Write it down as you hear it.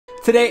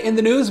Today in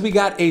the news, we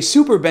got a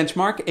super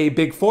benchmark, a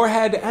big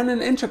forehead, and an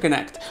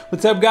interconnect.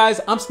 What's up guys,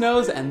 I'm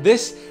Snows, and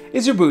this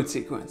is your boot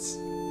sequence.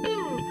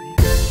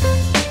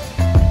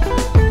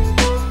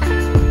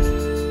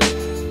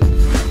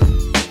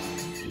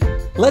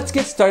 Let's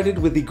get started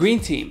with the green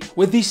team.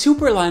 With the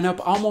super lineup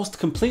almost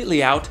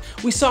completely out,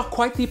 we saw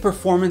quite the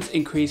performance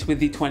increase with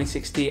the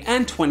 2060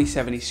 and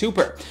 2070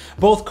 Super.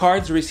 Both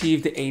cards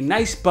received a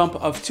nice bump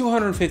of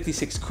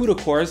 256 Cuda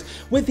cores,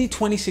 with the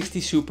 2060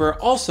 Super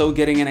also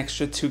getting an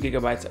extra 2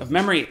 GB of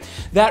memory.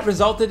 That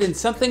resulted in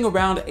something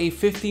around a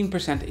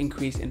 15%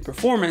 increase in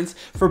performance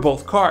for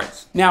both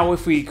cards. Now,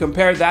 if we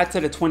compare that to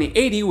the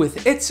 2080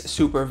 with its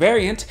Super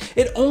variant,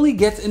 it only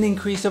gets an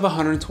increase of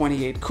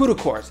 128 Cuda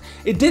cores.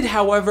 It did,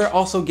 however,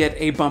 also get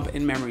a bump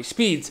in memory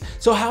speeds.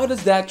 So how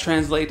does that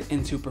translate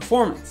into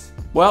performance?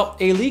 Well,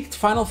 a leaked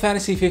Final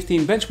Fantasy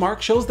 15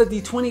 benchmark shows that the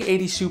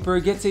 2080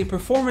 Super gets a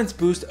performance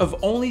boost of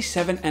only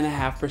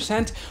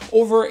 7.5%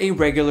 over a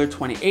regular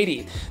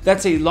 2080.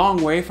 That's a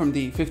long way from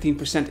the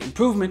 15%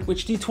 improvement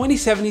which the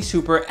 2070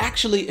 Super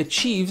actually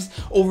achieves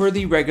over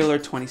the regular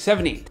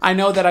 2070. I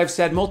know that I've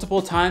said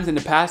multiple times in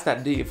the past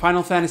that the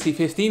Final Fantasy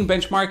 15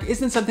 benchmark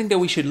isn't something that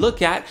we should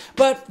look at,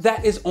 but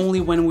that is only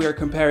when we are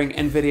comparing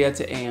Nvidia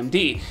to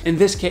AMD. In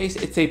this case,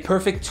 it's a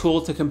perfect tool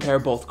to compare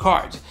both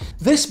cards.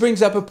 This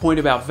brings up a point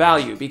about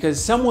value,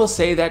 because some will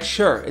say that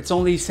sure, it's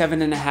only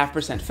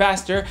 7.5%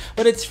 faster,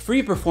 but it's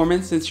free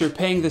performance since you're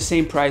paying the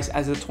same price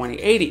as the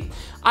 2080.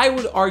 I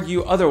would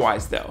argue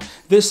otherwise though.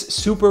 This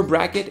super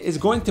bracket is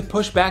going to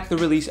push back the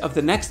release of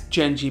the next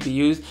gen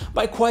GPUs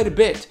by quite a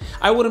bit.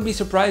 I wouldn't be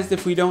surprised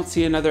if we don't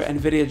see another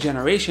Nvidia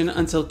generation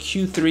until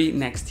Q3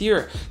 next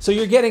year. So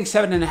you're getting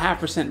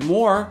 7.5%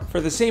 more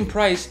for the same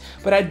price,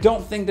 but I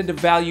don't think that the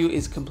value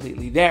is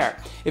completely there.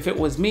 If it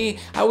was me,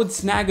 I would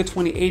snag a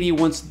 2080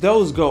 once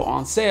those go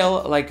on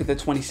sale like the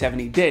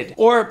 2070 did.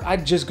 Or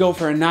I'd just go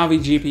for a Navi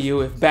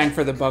GPU if bang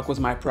for the buck was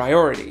my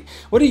priority.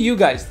 What do you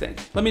guys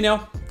think? Let me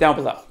know down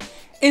below.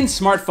 In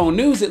smartphone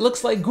news, it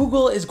looks like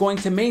Google is going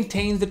to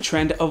maintain the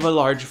trend of a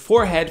large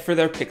forehead for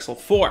their Pixel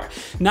 4.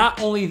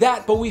 Not only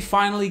that, but we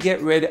finally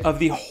get rid of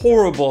the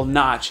horrible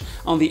notch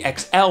on the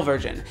XL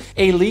version.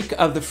 A leak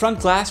of the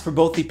front glass for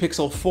both the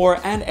Pixel 4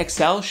 and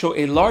XL show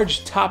a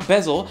large top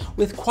bezel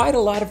with quite a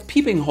lot of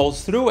peeping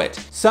holes through it.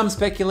 Some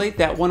speculate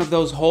that one of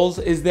those holes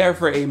is there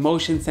for a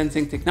motion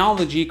sensing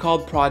technology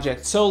called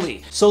Project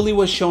Soli. Soli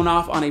was shown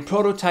off on a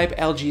prototype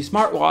LG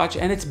smartwatch,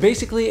 and it's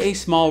basically a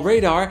small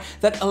radar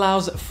that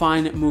allows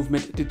fine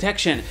movement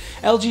detection.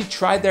 LG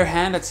tried their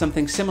hand at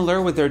something similar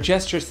with their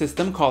gesture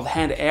system called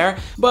Hand Air,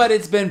 but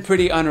it's been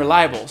pretty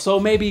unreliable, so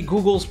maybe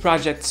Google's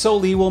Project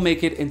Soli will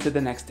make it into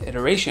the next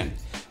iteration.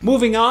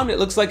 Moving on, it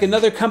looks like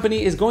another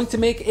company is going to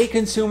make a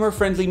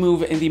consumer-friendly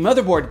move in the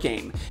motherboard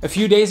game. A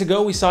few days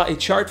ago, we saw a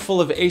chart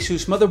full of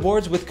Asus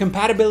motherboards with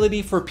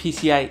compatibility for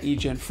PCIe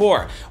Gen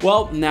 4.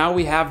 Well, now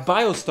we have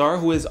BioStar,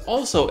 who is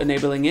also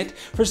enabling it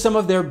for some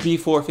of their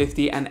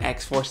B450 and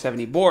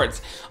X470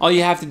 boards. All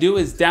you have to do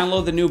is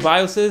download the new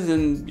BIOSes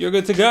and you're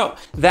good to go.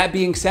 That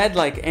being said,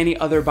 like any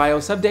other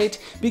BIOS update,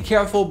 be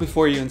careful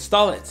before you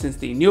install it. Since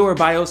the newer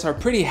BIOS are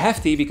pretty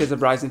hefty because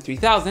of Ryzen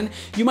 3000,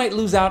 you might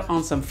lose out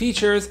on some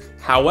features,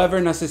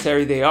 however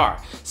necessary they are.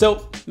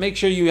 So make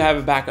sure you have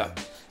a backup.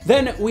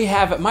 Then we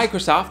have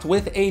Microsoft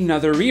with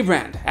another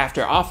rebrand.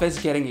 After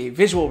Office getting a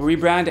visual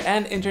rebrand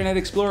and Internet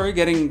Explorer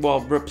getting,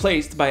 well,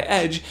 replaced by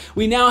Edge,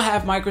 we now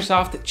have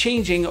Microsoft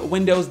changing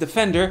Windows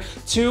Defender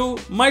to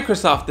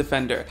Microsoft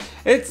Defender.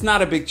 It's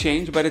not a big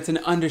change, but it's an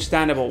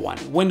understandable one.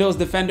 Windows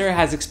Defender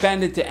has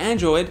expanded to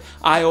Android,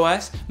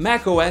 iOS,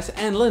 macOS,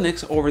 and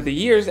Linux over the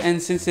years,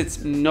 and since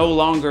it's no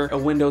longer a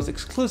Windows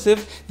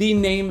exclusive, the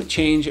name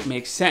change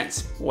makes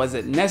sense. Was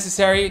it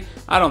necessary?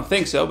 I don't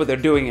think so, but they're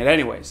doing it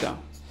anyway, so.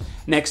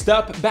 Next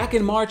up, back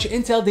in March,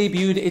 Intel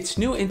debuted its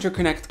new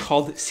interconnect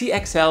called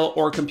CXL,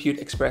 or Compute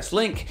Express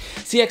Link.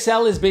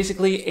 CXL is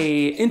basically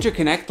a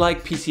interconnect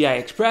like PCI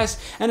Express,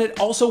 and it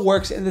also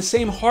works in the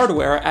same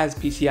hardware as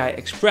PCI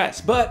Express,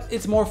 but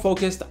it's more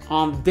focused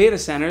on data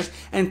centers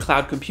and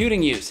cloud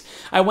computing use.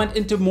 I went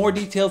into more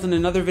details in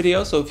another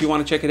video, so if you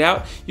want to check it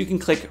out, you can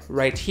click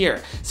right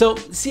here. So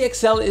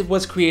CXL, it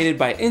was created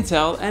by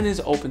Intel and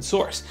is open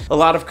source. A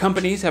lot of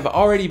companies have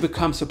already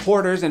become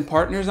supporters and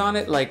partners on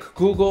it, like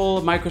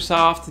Google, Microsoft,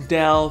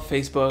 Dell,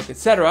 Facebook,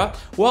 etc.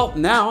 Well,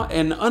 now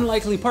an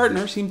unlikely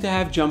partner seemed to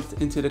have jumped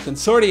into the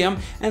consortium,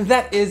 and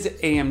that is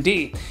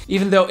AMD.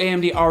 Even though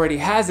AMD already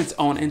has its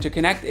own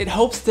interconnect, it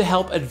hopes to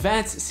help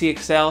advance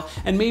CXL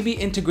and maybe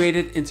integrate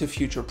it into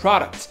future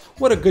products.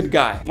 What a good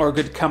guy, or a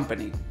good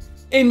company.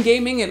 In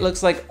gaming, it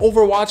looks like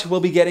Overwatch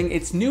will be getting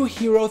its new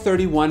Hero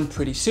 31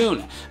 pretty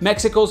soon.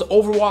 Mexico's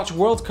Overwatch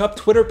World Cup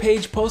Twitter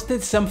page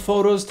posted some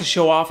photos to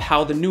show off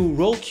how the new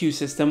role queue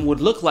system would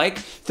look like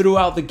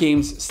throughout the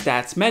game's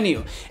stats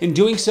menu. In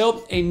doing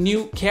so, a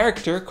new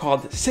character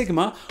called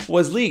Sigma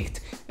was leaked.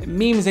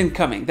 Memes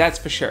incoming, that's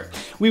for sure.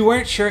 We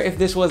weren't sure if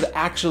this was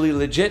actually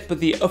legit, but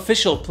the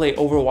official Play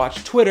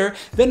Overwatch Twitter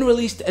then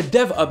released a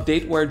dev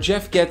update where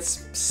Jeff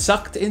gets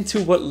sucked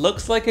into what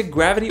looks like a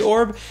gravity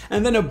orb,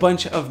 and then a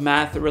bunch of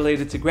math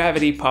related to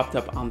gravity popped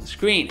up on the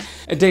screen.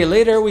 A day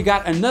later, we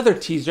got another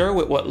teaser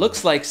with what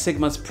looks like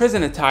Sigma's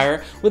prison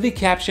attire with the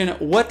caption,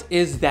 "What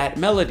is that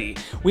melody?"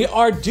 We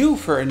are due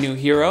for a new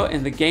hero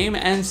in the game,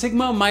 and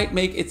Sigma might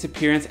make its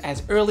appearance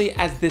as early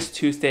as this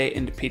Tuesday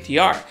in the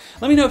PTR.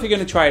 Let me know if you're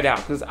going to try it out,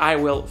 because I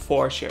will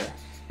for sure.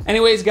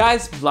 Anyways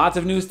guys, lots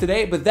of news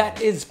today, but that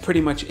is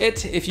pretty much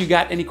it. If you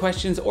got any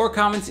questions or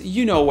comments,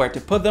 you know where to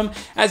put them.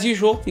 As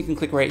usual, you can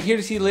click right here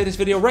to see the latest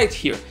video right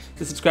here.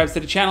 To subscribe to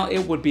the channel,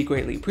 it would be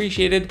greatly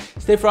appreciated.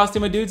 Stay frosty,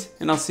 my dudes,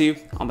 and I'll see you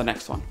on the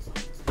next one.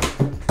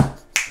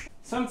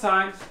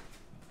 Sometimes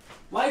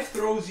life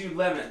throws you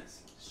lemons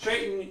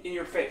straight in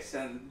your face,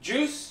 and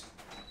juice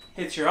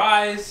hits your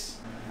eyes,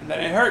 and then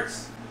it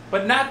hurts.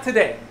 But not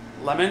today,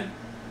 lemon,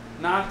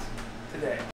 not today.